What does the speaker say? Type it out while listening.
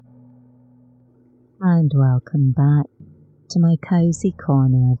And welcome back to my cozy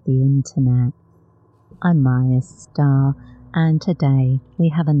corner of the internet. I'm Mayastar, and today we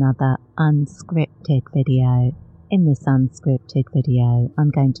have another unscripted video. In this unscripted video,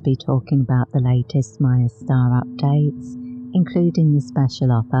 I'm going to be talking about the latest Mayastar updates, including the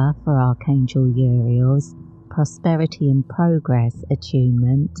special offer for Archangel Uriel's Prosperity and Progress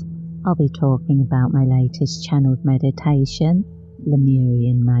attunement. I'll be talking about my latest channeled meditation,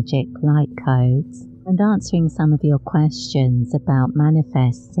 Lemurian magic light codes, and answering some of your questions about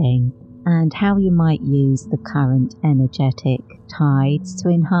manifesting and how you might use the current energetic tides to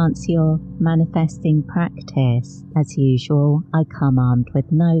enhance your manifesting practice. As usual, I come armed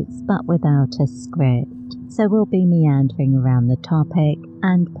with notes but without a script, so we'll be meandering around the topic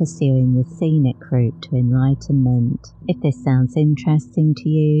and pursuing the scenic route to enlightenment. If this sounds interesting to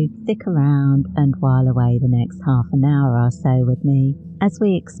you, stick around and while away the next half an hour or so with me as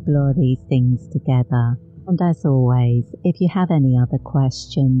we explore these things together. And as always, if you have any other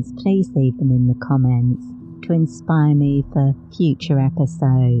questions, please leave them in the comments to inspire me for future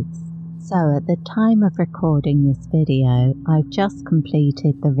episodes. So at the time of recording this video, I've just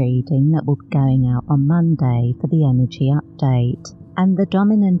completed the reading that will be going out on Monday for the energy update. And the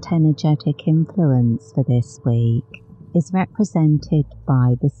dominant energetic influence for this week is represented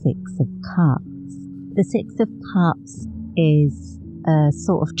by the Six of Cups. The Six of Cups is a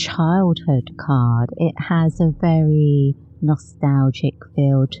sort of childhood card. It has a very nostalgic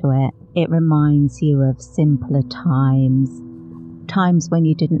feel to it. It reminds you of simpler times when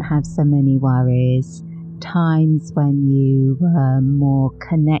you didn't have so many worries, times when you were more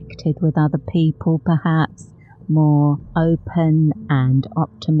connected with other people, perhaps more open and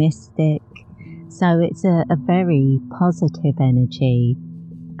optimistic. So it's a very positive energy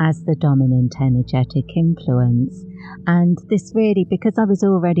as the dominant energetic influence. And this really, because I was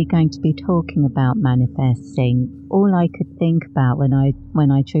already going to be talking about manifesting, all I could think about when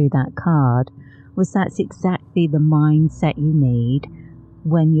I drew that card was that's exactly the mindset you need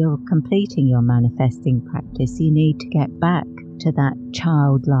when you're completing your manifesting practice. You need to get back to that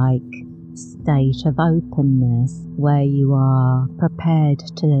childlike state of openness where you are prepared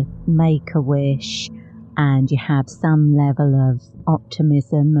to make a wish and you have some level of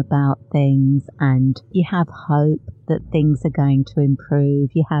optimism about things, and you have hope that things are going to improve.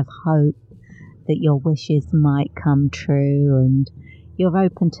 You have hope that your wishes might come true, and you're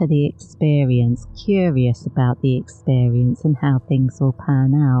open to the experience, curious about the experience and how things will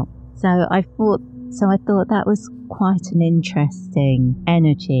pan out. So I thought that was quite an interesting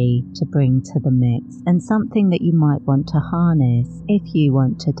energy to bring to the mix, and something that you might want to harness if you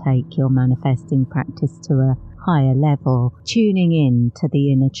want to take your manifesting practice to a higher level, tuning in to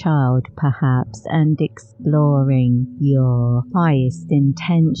the inner child perhaps and exploring your highest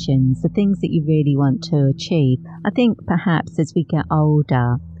intentions, the things that you really want to achieve. I think perhaps as we get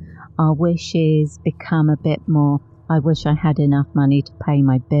older, our wishes become a bit more, I wish I had enough money to pay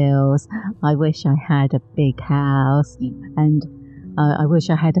my bills. I wish I had a big house, and I wish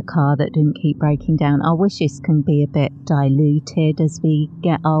I had a car that didn't keep breaking down. Our wishes can be a bit diluted as we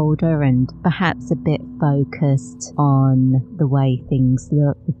get older and perhaps a bit focused on the way things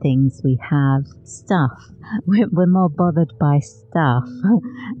look, the things we have, stuff. We're more bothered by stuff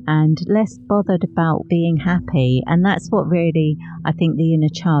and less bothered about being happy. And that's what really I think the inner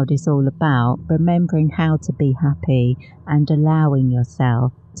child is all about, remembering how to be happy and allowing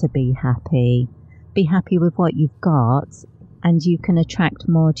yourself to be happy. Be happy with what you've got, and you can attract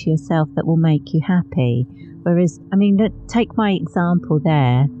more to yourself that will make you happy. Whereas, take my example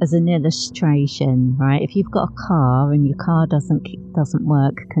there as an illustration, right? If you've got a car and your car doesn't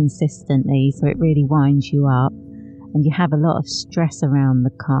work consistently, so it really winds you up, and you have a lot of stress around the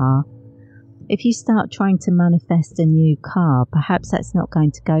car, if you start trying to manifest a new car, perhaps that's not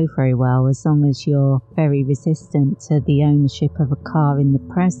going to go very well as long as you're very resistant to the ownership of a car in the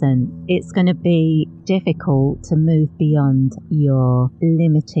present. It's going to be difficult to move beyond your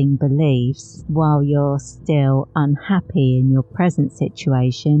limiting beliefs while you're still unhappy in your present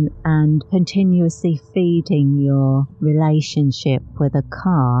situation and continuously feeding your relationship with a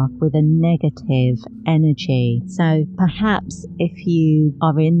car with a negative energy. So perhaps if you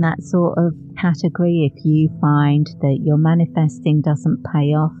are in that sort of category, if you find that your manifesting doesn't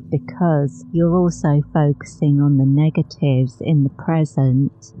pay off because you're also focusing on the negatives in the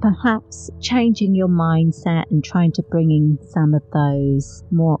present, perhaps changing your mindset and trying to bring in some of those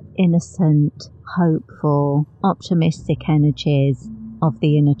more innocent, hopeful, optimistic energies of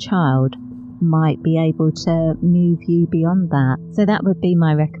the inner child might be able to move you beyond that. So that would be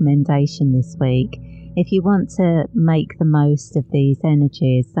my recommendation this week. if you want to make the most of these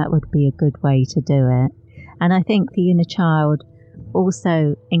energies, that would be a good way to do it. And I think the inner child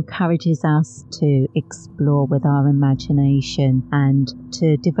also encourages us to explore with our imagination and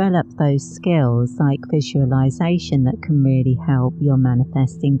to develop those skills like visualization that can really help your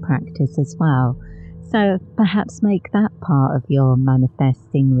manifesting practice as well. So perhaps make that part of your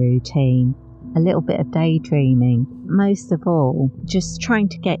manifesting routine. A little bit of daydreaming. Most of all, just trying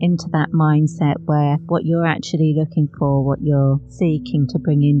to get into that mindset where what you're actually looking for, what you're seeking to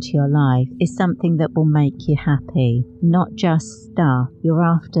bring into your life is something that will make you happy. Not just stuff. You're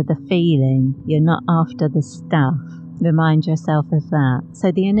after the feeling. You're not after the stuff. Remind yourself of that.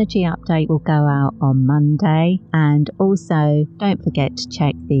 So the energy update will go out on Monday, and also don't forget to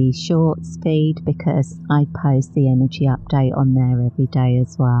check the shorts feed because I post the energy update on there every day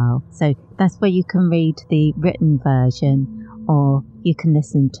as well. So that's where you can read the written version, or you can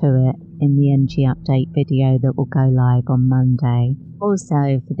listen to it in the energy update video that will go live on Monday.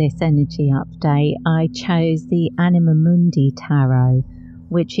 Also for this energy update, I chose the Anima Mundi Tarot,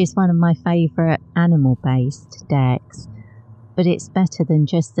 which is one of my favourite animal-based decks. But it's better than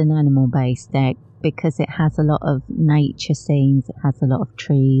just an animal-based deck because it has a lot of nature scenes, it has a lot of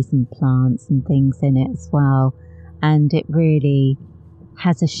trees and plants and things in it as well. And it really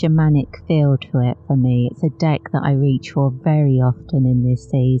has a shamanic feel to it for me. It's a deck that I reach for very often in this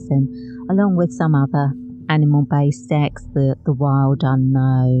season, along with some other animal-based decks, the Wild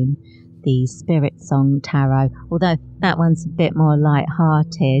Unknown, the Spirit Song Tarot, although that one's a bit more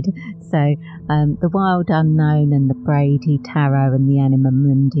light-hearted. So the Wild Unknown and the Brady Tarot and the Anima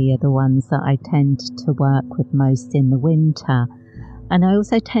Mundi are the ones that I tend to work with most in the winter. And I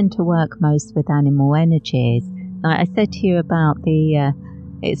also tend to work most with animal energies. Like I said to you about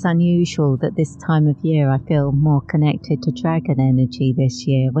it's unusual that this time of year I feel more connected to dragon energy this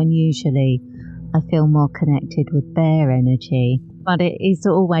year, when usually I feel more connected with bear energy. But it is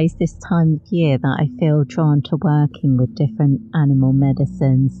always this time of year that I feel drawn to working with different animal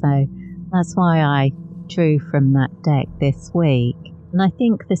medicines. So that's why I drew from that deck this week. And I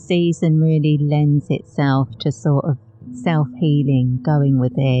think the season really lends itself to sort of self-healing, going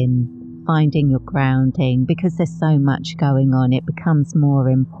within, finding your grounding. Because there's so much going on, it becomes more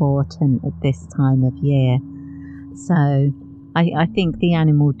important at this time of year. So I think the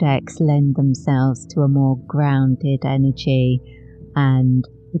animal decks lend themselves to a more grounded energy. And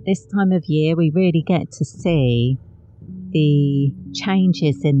at this time of year, we really get to see the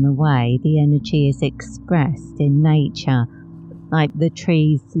changes in the way the energy is expressed in nature. Like the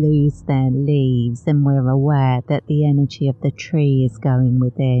trees lose their leaves, and we're aware that the energy of the tree is going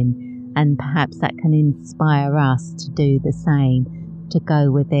within. And perhaps that can inspire us to do the same, to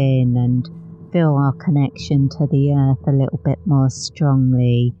go within and feel our connection to the earth a little bit more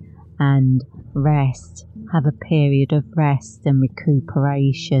strongly, and rest, have a period of rest and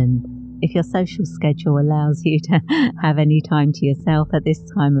recuperation. If your social schedule allows you to have any time to yourself at this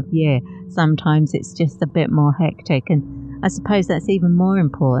time of year, sometimes it's just a bit more hectic, and I suppose that's even more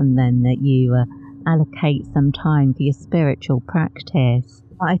important then, that you allocate some time for your spiritual practice.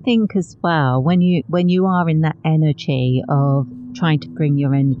 But I think as well, when you are in that energy of trying to bring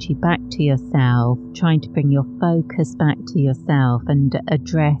your energy back to yourself, trying to bring your focus back to yourself and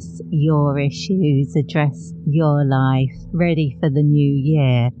address your issues, address your life, ready for the new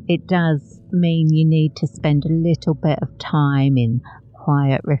year, it does mean you need to spend a little bit of time in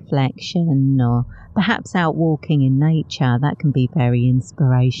quiet reflection, or perhaps out walking in nature. That can be very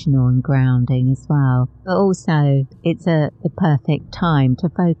inspirational and grounding as well. But also, it's the perfect time to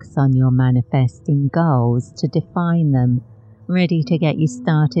focus on your manifesting goals, to define them, ready to get you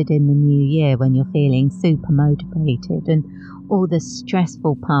started in the new year when you're feeling super motivated and all the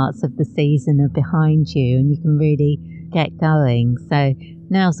stressful parts of the season are behind you and you can really get going. So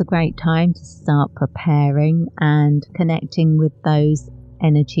now's a great time to start preparing and connecting with those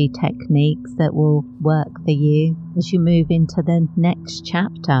energy techniques that will work for you as you move into the next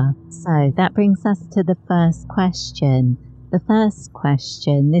chapter. So that brings us to the first question. The first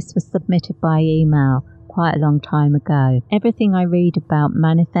question, this was submitted by email quite a long time ago. Everything I read about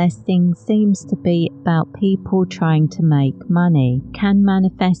manifesting seems to be about people trying to make money. Can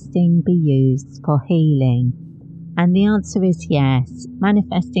manifesting be used for healing? And the answer is yes.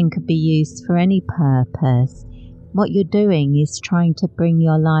 Manifesting could be used for any purpose. What you're doing is trying to bring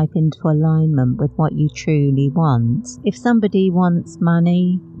your life into alignment with what you truly want. If somebody wants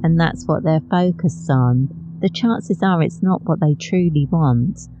money and that's what they're focused on, the chances are it's not what they truly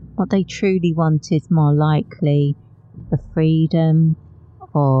want. What they truly want is more likely the freedom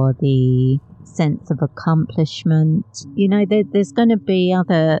or the sense of accomplishment. You know, there's going to be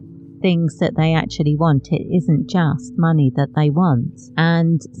other things that they actually want. It isn't just money that they want.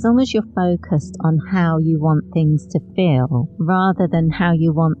 And as long as you're focused on how you want things to feel rather than how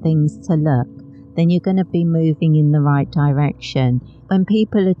you want things to look, then you're going to be moving in the right direction. When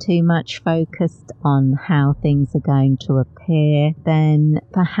people are too much focused on how things are going to appear, then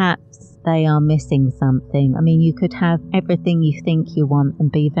perhaps they are missing something. I mean, you could have everything you think you want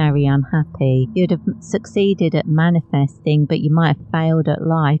and be very unhappy. You'd have succeeded at manifesting, but you might have failed at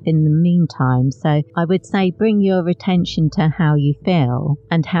life in the meantime. So I would say bring your attention to how you feel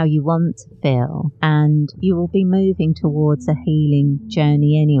and how you want to feel, and you will be moving towards a healing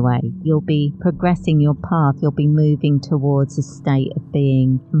journey anyway. You'll be progressing your path. You'll be moving towards a state of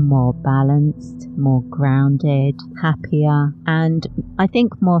being more balanced, more grounded, happier, and I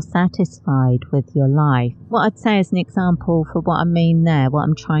think more satisfied with your life. What I'd say as an example for what I mean there, what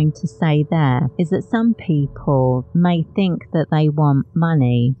I'm trying to say there, is that some people may think that they want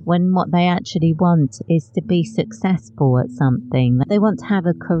money when what they actually want is to be successful at something. They want to have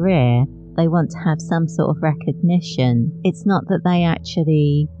a career. They want to have some sort of recognition. It's not that they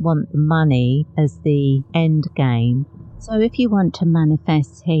actually want the money as the end game. So if you want to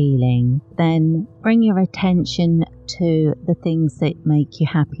manifest healing, then bring your attention to the things that make you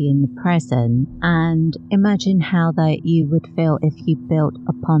happy in the present, and imagine how that you would feel if you built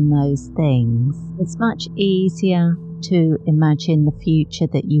upon those things. It's much easier to imagine the future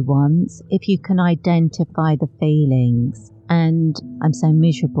that you want if you can identify the feelings. And I'm so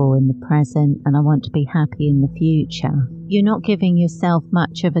miserable in the present and I want to be happy in the future. You're not giving yourself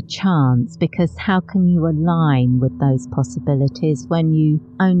much of a chance, because how can you align with those possibilities when you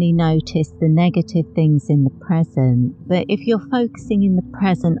only notice the negative things in the present? But if you're focusing in the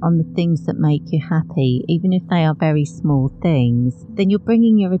present on the things that make you happy, even if they are very small things, then you're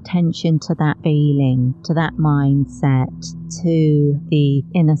bringing your attention to that feeling, to that mindset, to the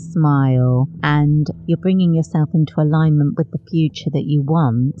inner smile, and you're bringing yourself into alignment with the future that you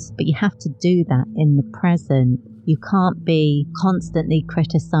want. But you have to do that in the present. You can't be constantly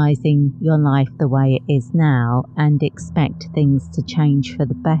criticizing your life the way it is now and expect things to change for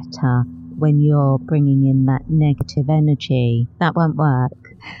the better when you're bringing in that negative energy. That won't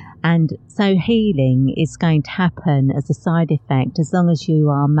work. And so healing is going to happen as a side effect. As long as you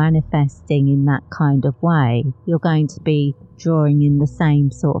are manifesting in that kind of way, you're going to be drawing in the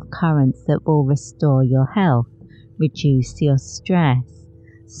same sort of currents that will restore your health, reduce your stress,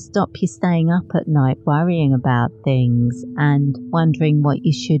 stop you staying up at night worrying about things and wondering what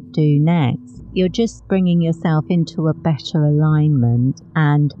you should do next. You're just bringing yourself into a better alignment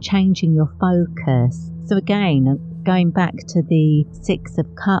and changing your focus. So again, going back to the Six of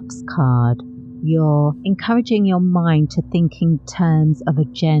Cups card, you're encouraging your mind to think in terms of a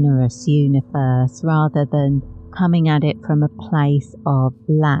generous universe rather than coming at it from a place of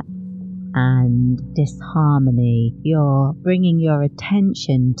lack and disharmony. You're bringing your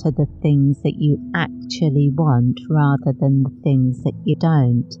attention to the things that you actually want rather than the things that you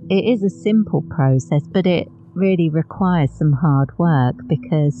don't. It is a simple process, but it really requires some hard work,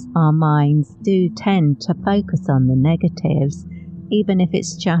 because our minds do tend to focus on the negatives, even if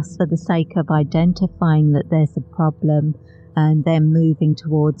it's just for the sake of identifying that there's a problem and then moving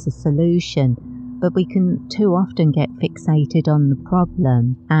towards a solution. But we can too often get fixated on the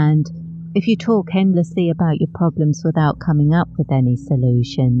problem, and if you talk endlessly about your problems without coming up with any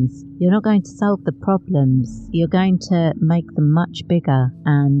solutions, you're not going to solve the problems. You're going to make them much bigger,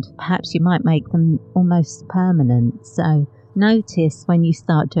 and perhaps you might make them almost permanent. So notice when you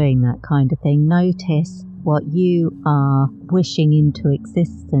start doing that kind of thing. Notice what you are wishing into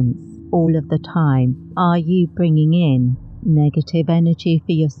existence all of the time. Are you bringing in negative energy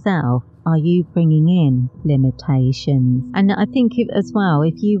for yourself? Are you bringing in limitations? And I think as well,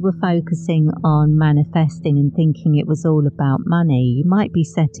 if you were focusing on manifesting and thinking it was all about money, you might be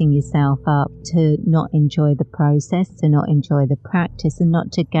setting yourself up to not enjoy the process, to not enjoy the practice, and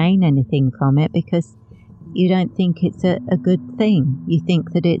not to gain anything from it, because you don't think it's a good thing. You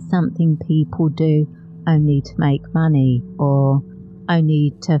think that it's something people do only to make money, or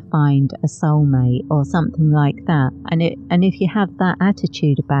only to find a soulmate or something like that. And if you have that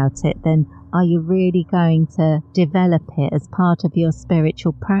attitude about it, then are you really going to develop it as part of your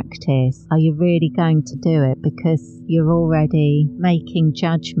spiritual practice? Are you really going to do it because you're already making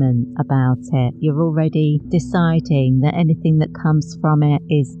judgment about it? You're already deciding that anything that comes from it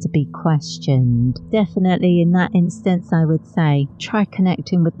is to be questioned. Definitely in that instance, I would say try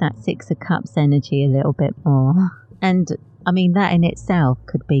connecting with that Six of Cups energy a little bit more. And I mean, that in itself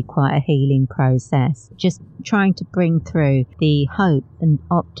could be quite a healing process. Just trying to bring through the hope and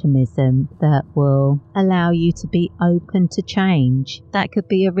optimism that will allow you to be open to change. That could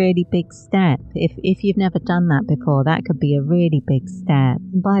be a really big step. If you've never done that before, that could be a really big step.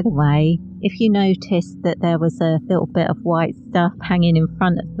 And by the way, if you noticed that there was a little bit of white stuff hanging in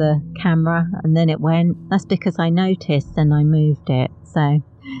front of the camera and then it went, that's because I noticed and I moved it. So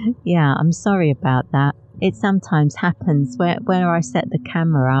yeah, I'm sorry about that. It sometimes happens where I set the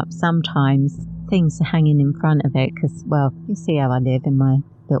camera up, sometimes things are hanging in front of it because, well, you see how I live in my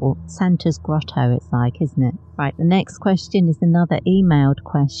little Santa's grotto, it's like, isn't it? Right, the next question is another emailed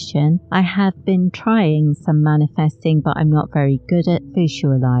question. I have been trying some manifesting, but I'm not very good at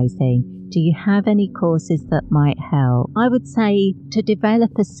visualizing. Do you have any courses that might help? I would say to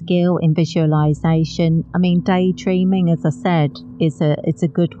develop a skill in visualization, I mean, daydreaming, as I said, it's a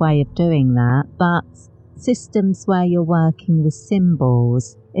good way of doing that, but systems where you're working with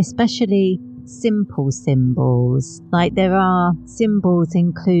symbols, especially simple symbols, like there are symbols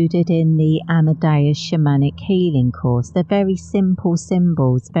included in the Amadeus Shamanic Healing course. They're very simple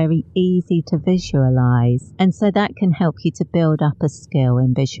symbols, very easy to visualize, and so that can help you to build up a skill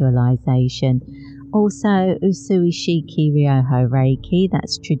in visualization. Also, Usui Shiki Ryoho Reiki,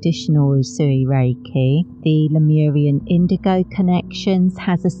 that's traditional Usui Reiki. The Lemurian Indigo Connections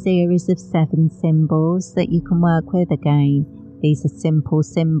has a series of 7 symbols that you can work with. Again, these are simple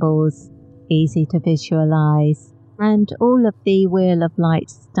symbols, easy to visualize. And all of the Wheel of Light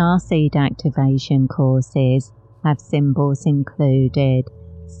Starseed activation courses have symbols included.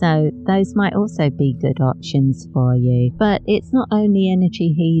 So those might also be good options for you. But it's not only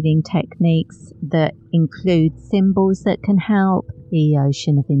energy healing techniques that include symbols that can help. The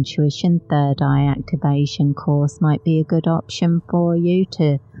Ocean of Intuition Third Eye Activation course might be a good option for you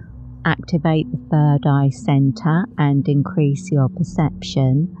to activate the third eye center and increase your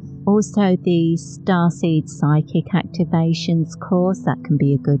perception. Also, the Starseed Psychic Activations course, that can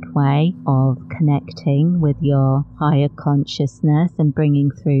be a good way of connecting with your higher consciousness and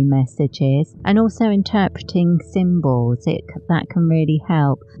bringing through messages. And also interpreting symbols, that can really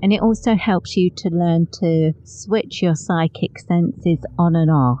help. And it also helps you to learn to switch your psychic senses on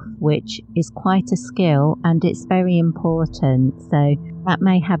and off, which is quite a skill and it's very important. So that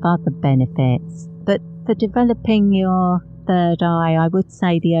may have other benefits. But for developing your third eye, I would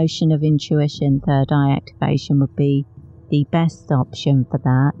say the Ocean of Intuition Third Eye Activation would be the best option for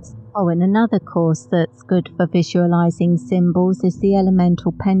that. Oh, and another course that's good for visualizing symbols is the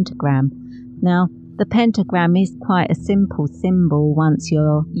Elemental Pentagram. Now, the pentagram is quite a simple symbol once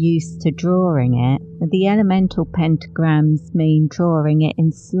you're used to drawing it. The elemental pentagrams mean drawing it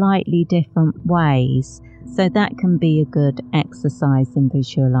in slightly different ways. So that can be a good exercise in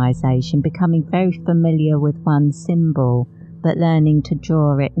visualization, becoming very familiar with one symbol, but learning to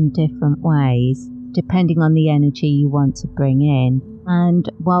draw it in different ways, depending on the energy you want to bring in. And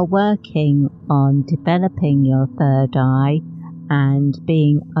while working on developing your third eye and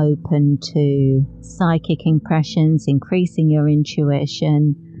being open to psychic impressions, increasing your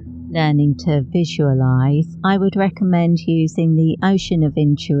intuition, learning to visualize, I would recommend using the Ocean of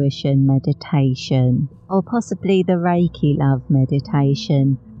Intuition meditation, or possibly the Reiki Love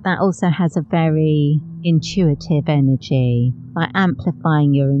meditation. That also has a very intuitive energy. By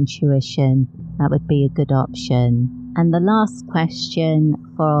amplifying your intuition, that would be a good option. And the last question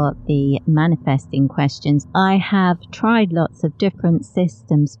for the manifesting questions. I have tried lots of different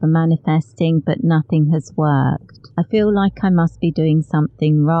systems for manifesting, but nothing has worked. I feel like I must be doing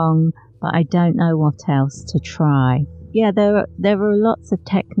something wrong, but I don't know what else to try. Yeah, there are lots of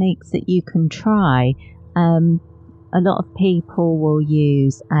techniques that you can try. A lot of people will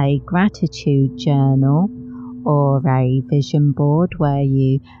use a gratitude journal or a vision board where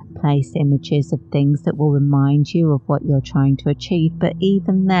you place images of things that will remind you of what you're trying to achieve. But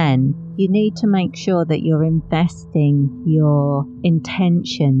even then, you need to make sure that you're investing your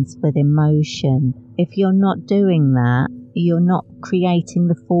intentions with emotion. If you're not doing that, you're not creating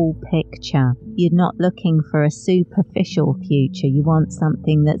the full picture. You're not looking for a superficial future. You want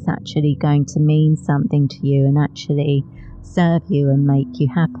something that's actually going to mean something to you and actually serve you and make you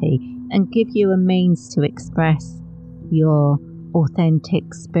happy and give you a means to express your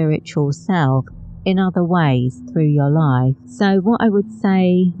authentic spiritual self in other ways through your life. So what I would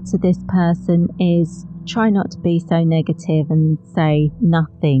say to this person is try not to be so negative and say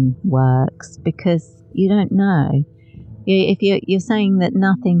nothing works, because you don't know. If you're saying that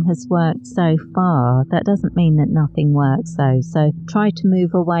nothing has worked so far, that doesn't mean that nothing works though. So try to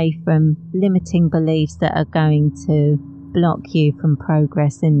move away from limiting beliefs that are going to block you from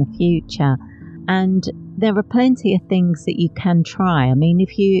progress in the future. And there are plenty of things that you can try. I mean,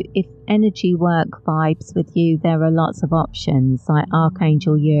 if energy work vibes with you, there are lots of options like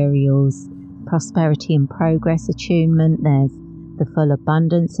Archangel Uriel's Prosperity and Progress attunement. There's the Full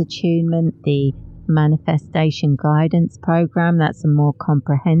Abundance attunement, the Manifestation Guidance program. That's a more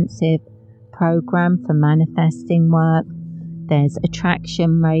comprehensive program for manifesting work. There's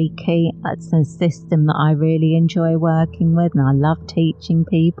Attraction Reiki. That's a system that I really enjoy working with, and I love teaching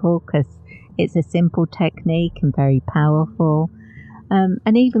people because it's a simple technique and very powerful.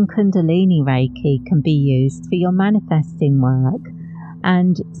 And even Kundalini Reiki can be used for your manifesting work.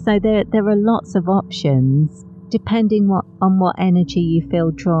 And so there are lots of options depending on what energy you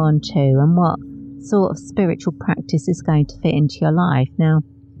feel drawn to and what sort of spiritual practice is going to fit into your life. Now,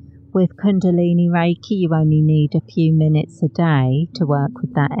 with Kundalini Reiki, you only need a few minutes a day to work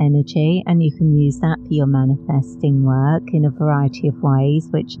with that energy, and you can use that for your manifesting work in a variety of ways,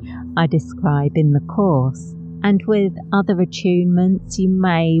 which I describe in the course. And with other attunements, you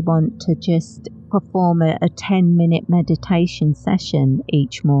may want to just perform a 10-minute meditation session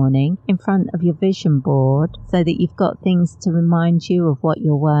each morning in front of your vision board so that you've got things to remind you of what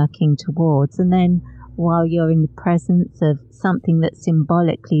you're working towards. And then while you're in the presence of something that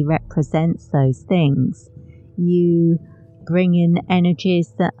symbolically represents those things, you bring in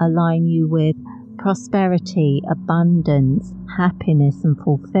energies that align you with prosperity, abundance, happiness and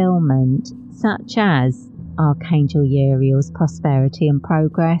fulfillment, such as Archangel Uriel's Prosperity and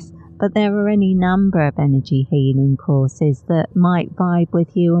Progress. But there are any number of energy healing courses that might vibe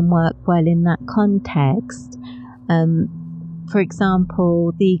with you and work well in that context. For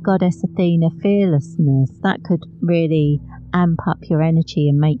example, the Goddess Athena Fearlessness, that could really amp up your energy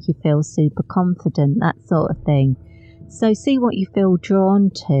and make you feel super confident, that sort of thing. So see what you feel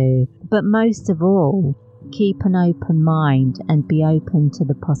drawn to, but most of all, keep an open mind and be open to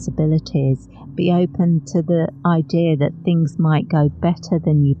the possibilities. Be open to the idea that things might go better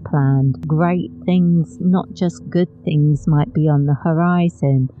than you planned. Great things, not just good things, might be on the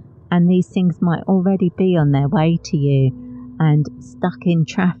horizon, and these things might already be on their way to you and stuck in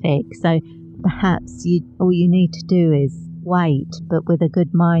traffic. So perhaps all you need to do is wait, but with a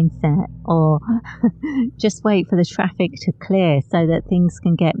good mindset, or just wait for the traffic to clear so that things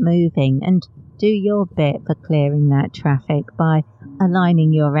can get moving, and do your bit for clearing that traffic by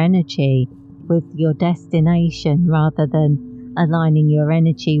aligning your energy with your destination rather than aligning your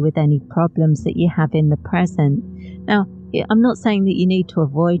energy with any problems that you have in the present. Now, I'm not saying that you need to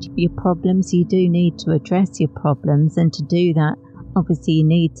avoid your problems. You do need to address your problems, and to do that, obviously you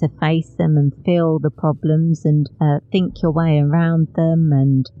need to face them and feel the problems and think your way around them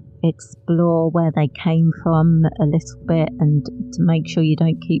and explore where they came from a little bit, and to make sure you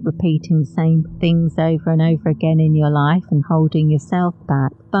don't keep repeating the same things over and over again in your life and holding yourself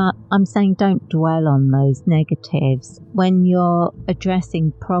back. But I'm saying don't dwell on those negatives. When you're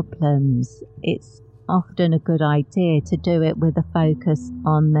addressing problems, it's often a good idea to do it with a focus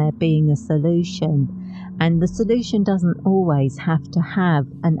on there being a solution. And the solution doesn't always have to have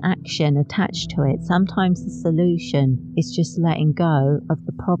an action attached to it. Sometimes the solution is just letting go of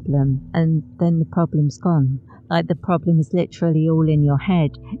the problem, and then the problem's gone. Like, the problem is literally all in your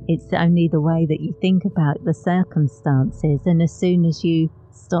head. It's only the way that you think about the circumstances, and as soon as you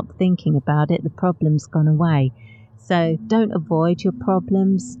stop thinking about it, the problem's gone away. So don't avoid your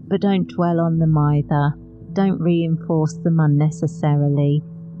problems, but don't dwell on them either. Don't reinforce them unnecessarily.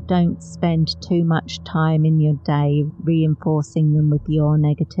 Don't spend too much time in your day reinforcing them with your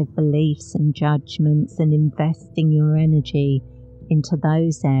negative beliefs and judgments and investing your energy into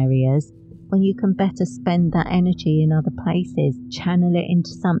those areas when you can better spend that energy in other places. Channel it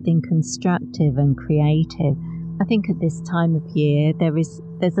into something constructive and creative. I think at this time of year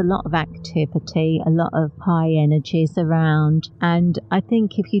there's a lot of activity, a lot of high energies around, and I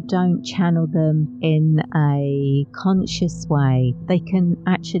think if you don't channel them in a conscious way, they can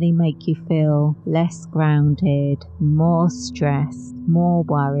actually make you feel less grounded, more stressed, more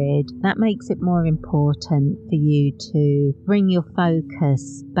worried. That makes it more important for you to bring your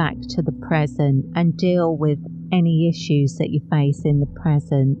focus back to the present and deal with any issues that you face in the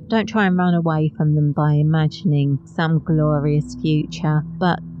present. Don't try and run away from them by imagining some glorious future,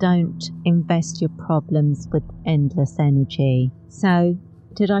 but don't invest your problems with endless energy. So,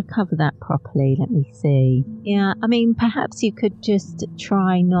 did I cover that properly? Let me see. Yeah, I mean, perhaps you could just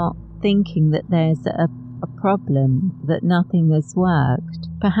try not thinking that there's a a problem, that nothing has worked.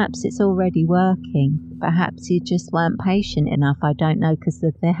 Perhaps it's already working. Perhaps you just weren't patient enough. I don't know, because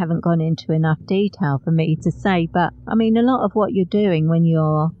they haven't gone into enough detail for me to say. But I mean, a lot of what you're doing when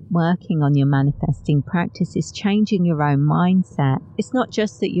you're working on your manifesting practice is changing your own mindset. It's not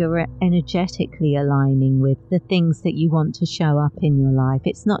just that you're energetically aligning with the things that you want to show up in your life.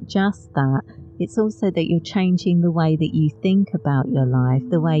 It's not just that. It's also that you're changing the way that you think about your life,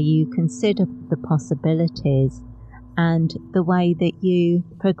 the way you consider the possibilities, and the way that you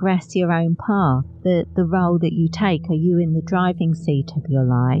progress your own path, the role that you take. Are you in the driving seat of your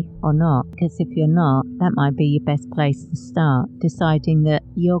life or not? Because if you're not, that might be your best place to start, deciding that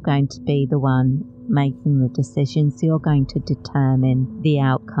you're going to be the one making the decisions, you're going to determine the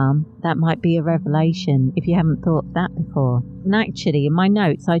outcome. That might be a revelation if you haven't thought of that before. And actually, in my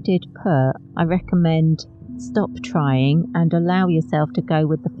notes I did put, I recommend stop trying and allow yourself to go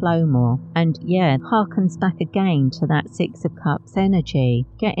with the flow more. And yeah, harkens back again to that Six of Cups energy.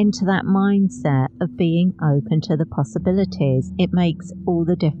 Get into that mindset of being open to the possibilities. It makes all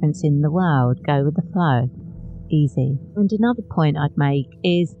the difference in the world. Go with the flow. Easy. And another point I'd make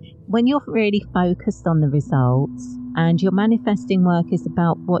is when you're really focused on the results and your manifesting work is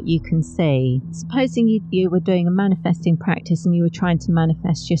about what you can see. Supposing you were doing a manifesting practice and you were trying to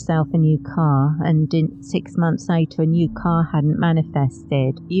manifest yourself a new car, and 6 months later a new car hadn't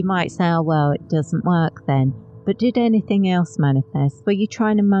manifested. You might say, oh well, it doesn't work then. But did anything else manifest? Were you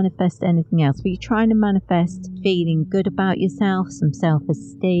trying to manifest anything else? Were you trying to manifest feeling good about yourself, some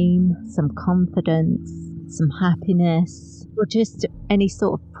self-esteem, some confidence, some happiness, or just any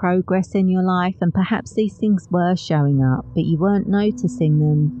sort of progress in your life? And perhaps these things were showing up, but you weren't noticing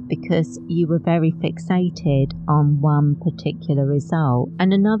them because you were very fixated on one particular result.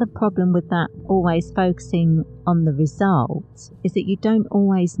 And another problem with that, always focusing on the results, is that you don't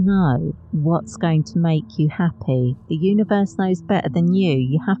always know what's going to make you happy. The universe knows better than you.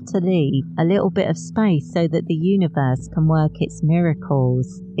 You have to leave a little bit of space so that the universe can work its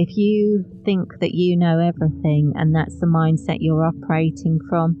miracles. If you think that you know everything and that's the mindset you're operating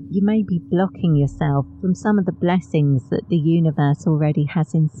from, you may be blocking yourself from some of the blessings that the universe already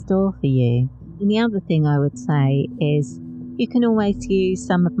has in store for you. And the other thing I would say is you can always use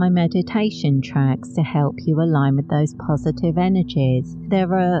some of my meditation tracks to help you align with those positive energies.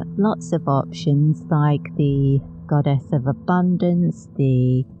 There are lots of options like the Goddess of Abundance,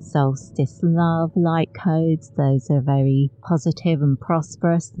 the Solstice Love light codes. Those are very positive and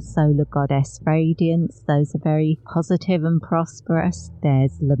prosperous. The Solar Goddess Radiance, those are very positive and prosperous.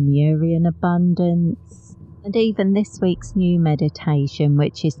 There's Lemurian Abundance. And even this week's new meditation,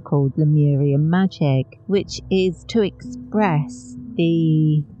 which is called Lemurian Magic, which is to express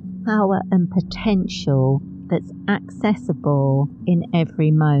the power and potential that's accessible in every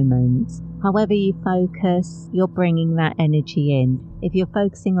moment. However you focus, you're bringing that energy in. If you're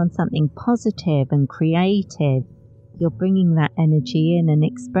focusing on something positive and creative, you're bringing that energy in and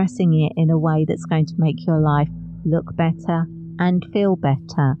expressing it in a way that's going to make your life look better and feel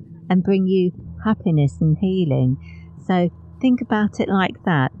better and bring you happiness and healing. So think about it like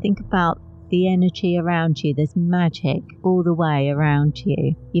that. Think about the energy around you. There's magic all the way around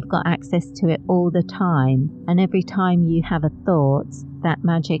you. You've got access to it all the time. And every time you have a thought, that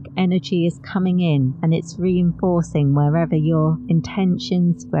magic energy is coming in and it's reinforcing wherever your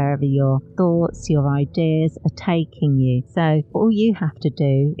intentions, wherever your thoughts, your ideas are taking you. So all you have to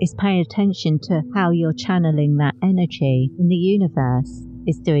do is pay attention to how you're channeling that energy, and the universe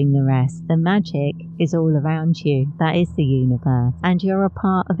is doing the rest. The magic is all around you. That is the universe, and you're a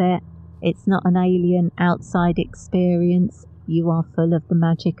part of it. It's not an alien outside experience. You are full of the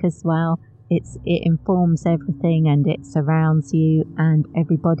magic as well. It informs everything and it surrounds you and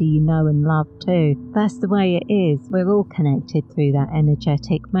everybody you know and love too. That's the way it is. We're all connected through that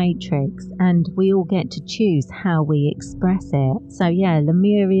energetic matrix and we all get to choose how we express it. So yeah,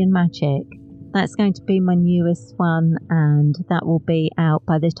 Lemurian Magic. That's going to be my newest one, and that will be out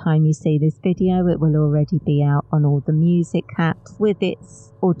by the time you see this video. It will already be out on all the music apps with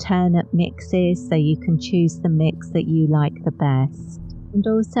its alternate mixes, so you can choose the mix that you like the best. And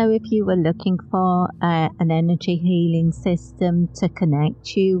also, if you were looking for an energy healing system to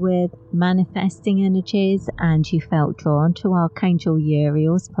connect you with manifesting energies and you felt drawn to Archangel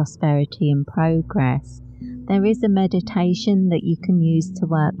Uriel's Prosperity and Progress, there is a meditation that you can use to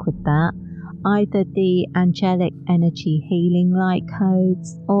work with that. Either the Angelic Energy Healing Light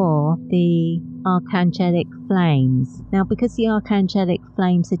Codes or the Archangelic Flames. Now, because the Archangelic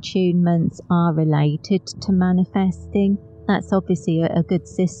Flames attunements are related to manifesting, that's obviously a good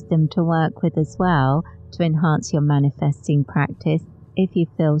system to work with as well to enhance your manifesting practice. if you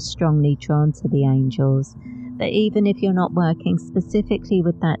feel strongly drawn to the angels, that even if you're not working specifically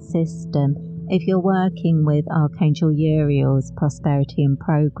with that system, if you're working with Archangel Uriel's prosperity and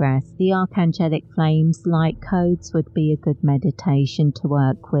progress, the Archangelic Flames light codes would be a good meditation to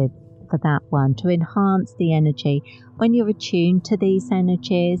work with for that one, to enhance the energy. When you're attuned to these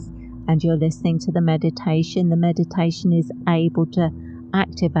energies and you're listening to the meditation is able to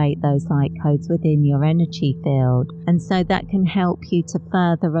activate those light codes within your energy field, and so that can help you to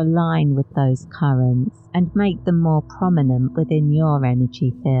further align with those currents and make them more prominent within your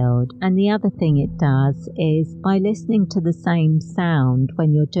energy field. And the other thing it does is, by listening to the same sound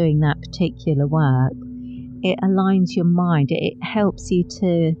when you're doing that particular work, it aligns your mind. It helps you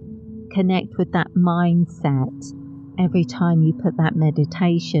to connect with that mindset every time you put that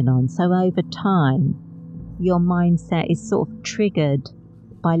meditation on. So over time, your mindset is sort of triggered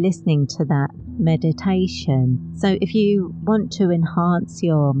by listening to that meditation. So if you want to enhance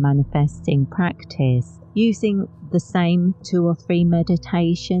your manifesting practice, using the same 2 or 3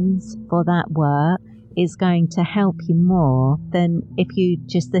 meditations for that work is going to help you more than if you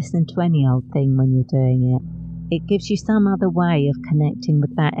just listen to any old thing when you're doing it. It gives you some other way of connecting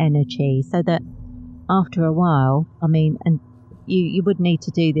with that energy, so that after a while, and you would need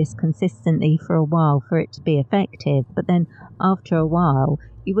to do this consistently for a while for it to be effective, but then after a while,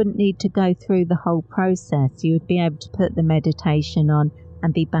 you wouldn't need to go through the whole process. You would be able to put the meditation on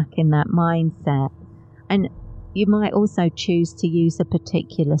and be back in that mindset. And you might also choose to use a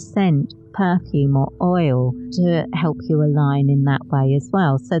particular scent, perfume or oil to help you align in that way as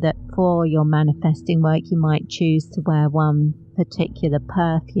well, so that for your manifesting work you might choose to wear one particular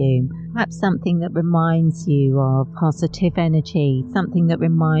perfume, perhaps something that reminds you of positive energy, something that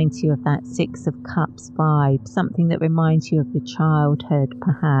reminds you of that 6 of Cups vibe, something that reminds you of your childhood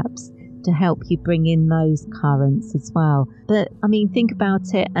perhaps, to help you bring in those currents as well. But think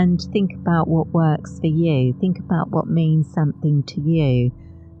about it and think about what works for you. Think about what means something to you,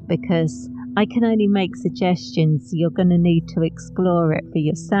 because I can only make suggestions. You're going to need to explore it for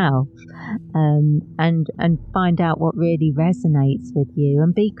yourself, and find out what really resonates with you,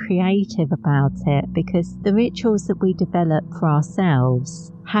 and be creative about it, because the rituals that we develop for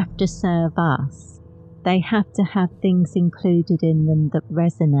ourselves have to serve us. They have to have things included in them that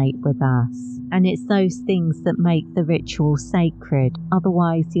resonate with us. And it's those things that make the ritual sacred.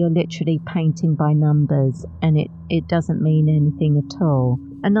 Otherwise, you're literally painting by numbers and it doesn't mean anything at all.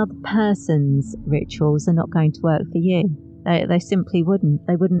 Another person's rituals are not going to work for you. They simply wouldn't.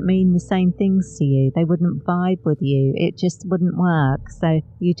 They wouldn't mean the same things to you. They wouldn't vibe with you. It just wouldn't work. So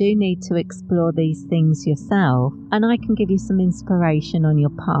you do need to explore these things yourself. And I can give you some inspiration on your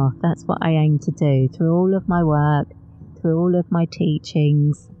path. That's what I aim to do through all of my work, through all of my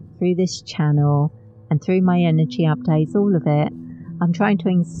teachings, through this channel, and through my energy updates, all of it. I'm trying to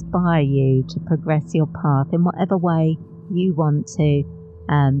inspire you to progress your path in whatever way you want to.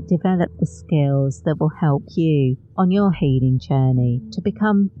 Develop the skills that will help you on your healing journey to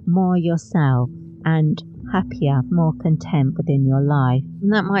become more yourself and happier, more content within your life.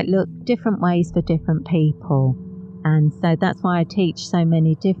 And that might look different ways for different people. And so that's why I teach so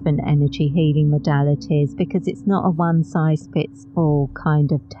many different energy healing modalities, because it's not a one-size-fits-all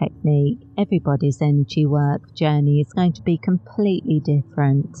kind of technique. Everybody's energy work journey is going to be completely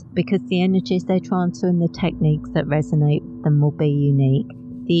different, because the energies they transfer and the techniques that resonate with them will be unique.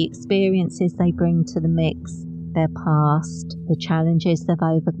 The experiences they bring to the mix, their past, the challenges they've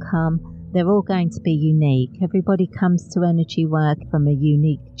overcome, they're all going to be unique. Everybody comes to energy work from a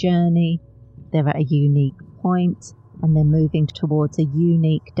unique journey. They're at a unique point and they're moving towards a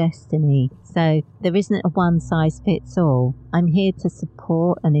unique destiny. So there isn't a one size fits all. I'm here to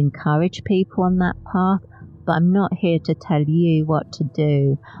support and encourage people on that path, but I'm not here to tell you what to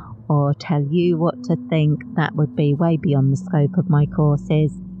do or tell you what to think. That would be way beyond the scope of my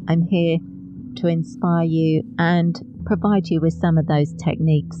courses. I'm here to inspire you and provide you with some of those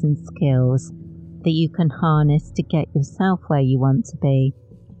techniques and skills that you can harness to get yourself where you want to be,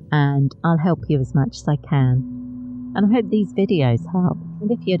 and I'll help you as much as I can. And I hope these videos help. And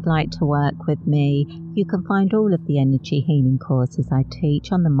if you'd like to work with me, you can find all of the energy healing courses I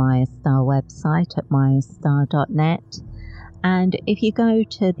teach on the Mayastar website at mayastar.net. And if you go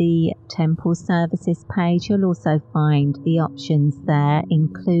to the Temple Services page, you'll also find the options there,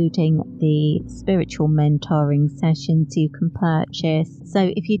 including the spiritual mentoring sessions you can purchase.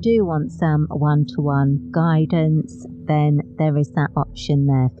 So if you do want some one-to-one guidance, then there is that option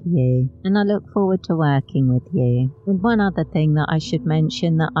there for you. And I look forward to working with you. And one other thing that I should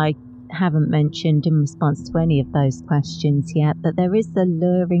mention that I haven't mentioned in response to any of those questions yet, but there is the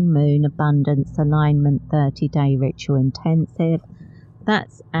Luring Moon Abundance Alignment 30-day Ritual Intensive.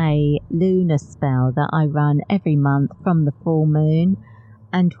 That's a lunar spell that I run every month from the full moon,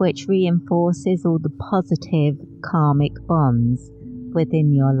 and which reinforces all the positive karmic bonds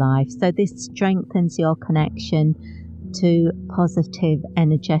within your life. So this strengthens your connection to positive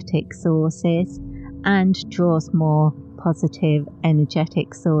energetic sources and draws more positive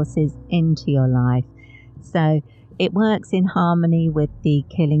energetic sources into your life. So it works in harmony with the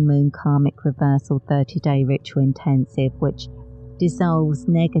Killing Moon Karmic Reversal 30-day ritual intensive, which dissolves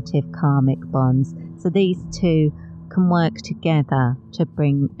negative karmic bonds. So these two can work together to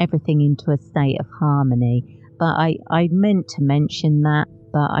bring everything into a state of harmony. But I meant to mention that,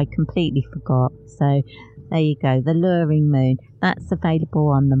 but I completely forgot. So there you go, the Luring Moon. That's available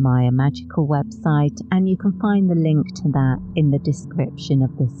on the Maya Magical website, and you can find the link to that in the description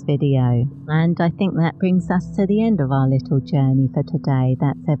of this video. And I think that brings us to the end of our little journey for today.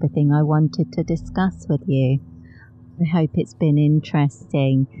 That's everything I wanted to discuss with you. I hope it's been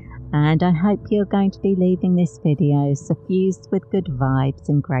interesting, and I hope you're going to be leaving this video suffused with good vibes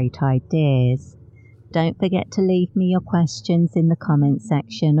and great ideas. Don't forget to leave me your questions in the comment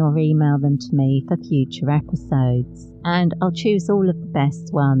section or email them to me for future episodes, and I'll choose all of the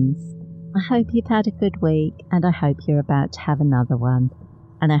best ones. I hope you've had a good week, and I hope you're about to have another one.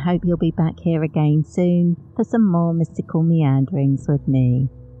 And I hope you'll be back here again soon for some more mystical meanderings with me.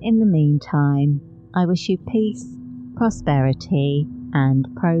 In the meantime, I wish you peace, prosperity, and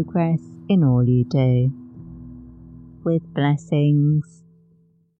progress in all you do. With blessings.